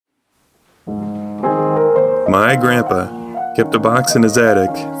My grandpa kept a box in his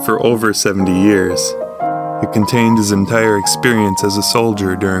attic for over 70 years. It contained his entire experience as a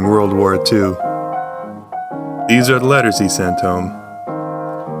soldier during World War II. These are the letters he sent home.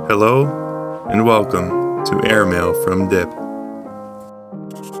 Hello and welcome to Airmail from Dip.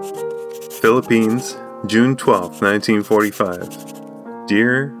 Philippines, June 12, 1945.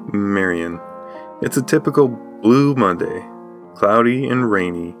 Dear Marion, it's a typical blue Monday, cloudy and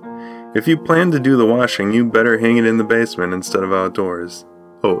rainy. If you plan to do the washing, you better hang it in the basement instead of outdoors.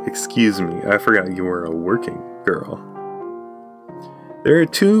 Oh, excuse me, I forgot you were a working girl. There are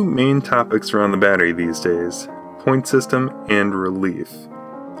two main topics around the battery these days, point system and relief.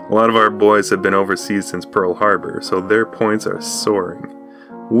 A lot of our boys have been overseas since Pearl Harbor, so their points are soaring.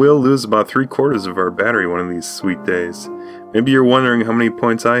 We'll lose about 3/4 of our battery one of these sweet days. Maybe you're wondering how many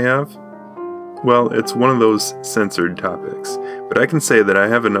points I have? Well, it's one of those censored topics, but I can say that I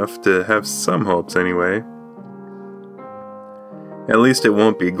have enough to have some hopes anyway. At least it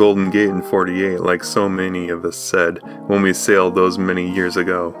won't be Golden Gate in 48 like so many of us said when we sailed those many years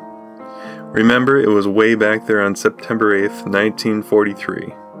ago. Remember, it was way back there on September 8th,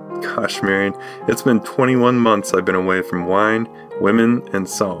 1943. Gosh, Marion, it's been 21 months I've been away from wine, women, and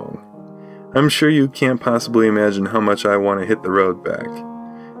song. I'm sure you can't possibly imagine how much I want to hit the road back.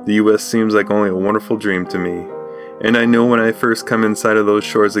 The U.S. seems like only a wonderful dream to me, and I know when I first come inside of those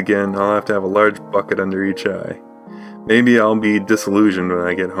shores again, I'll have to have a large bucket under each eye. Maybe I'll be disillusioned when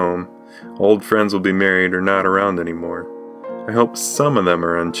I get home. Old friends will be married or not around anymore. I hope some of them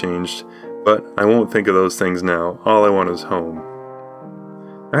are unchanged, but I won't think of those things now. All I want is home.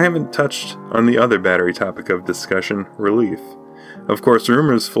 I haven't touched on the other battery topic of discussion, relief. Of course,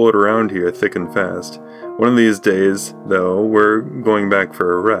 rumors float around here thick and fast. One of these days, though, we're going back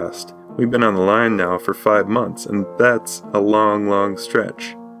for a rest. We've been on the line now for 5 months, and that's a long, long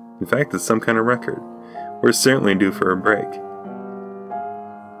stretch. In fact, it's some kind of record. We're certainly due for a break.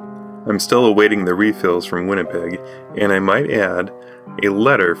 I'm still awaiting the refills from Winnipeg, and I might add, a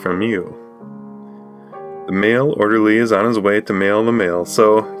letter from you. The mail orderly is on his way to mail the mail,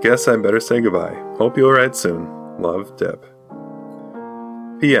 so guess I better say goodbye. Hope you'll write soon. Love, Deb.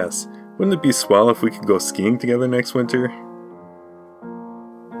 P.S. Wouldn't it be swell if we could go skiing together next winter?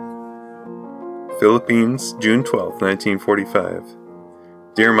 Philippines, June 12, 1945.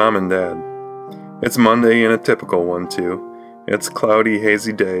 Dear Mom and Dad, it's Monday and a typical one too. It's a cloudy,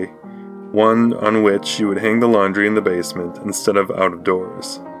 hazy day, one on which you would hang the laundry in the basement instead of out of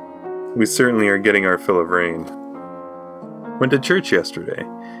doors. We certainly are getting our fill of rain. Went to church yesterday.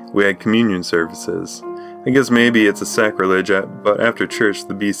 We had communion services. I guess maybe it's a sacrilege, but after church,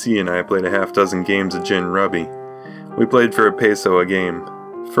 the BC and I played a half-dozen games of gin rummy. We played for a peso a game.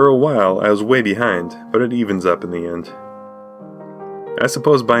 For a while, I was way behind, but it evens up in the end. I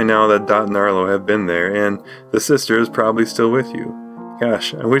suppose by now that Dot and Arlo have been there, and the sister is probably still with you.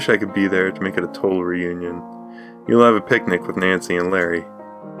 Gosh, I wish I could be there to make it a total reunion. You'll have a picnic with Nancy and Larry.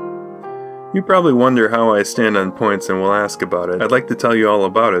 You probably wonder how I stand on points and will ask about it. I'd like to tell you all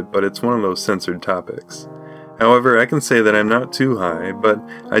about it, but it's one of those censored topics. However, I can say that I'm not too high, but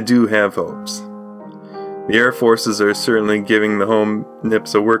I do have hopes. The Air Forces are certainly giving the home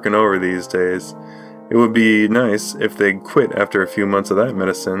nips a working over these days. It would be nice if they'd quit after a few months of that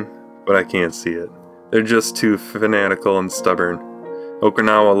medicine, but I can't see it. They're just too fanatical and stubborn.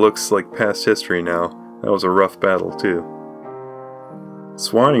 Okinawa looks like past history now. That was a rough battle, too.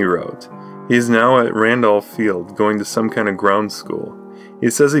 Swanee wrote, he's now at Randolph Field, going to some kind of ground school. He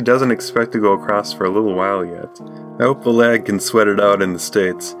says he doesn't expect to go across for a little while yet. I hope the lad can sweat it out in the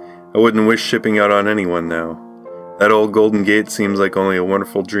States. I wouldn't wish shipping out on anyone now. That old Golden Gate seems like only a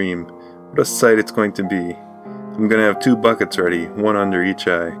wonderful dream. What a sight it's going to be. I'm going to have 2 buckets ready, one under each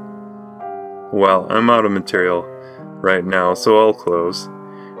eye. Well, I'm out of material right now, so I'll close.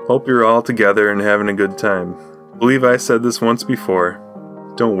 Hope you're all together and having a good time. Believe I said this once before.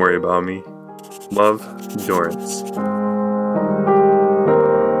 Don't worry about me. Love, Dorrance.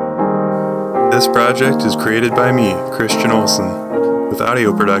 This project is created by me, Christian Olsen, with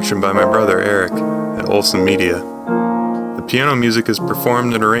audio production by my brother Eric at Olsen Media. The piano music is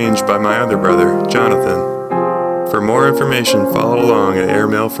performed and arranged by my other brother, Jonathan. For more information, follow along at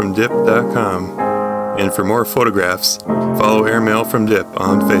airmailfromdip.com. And for more photographs, follow Airmail from Dip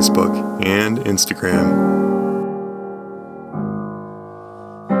on Facebook and Instagram.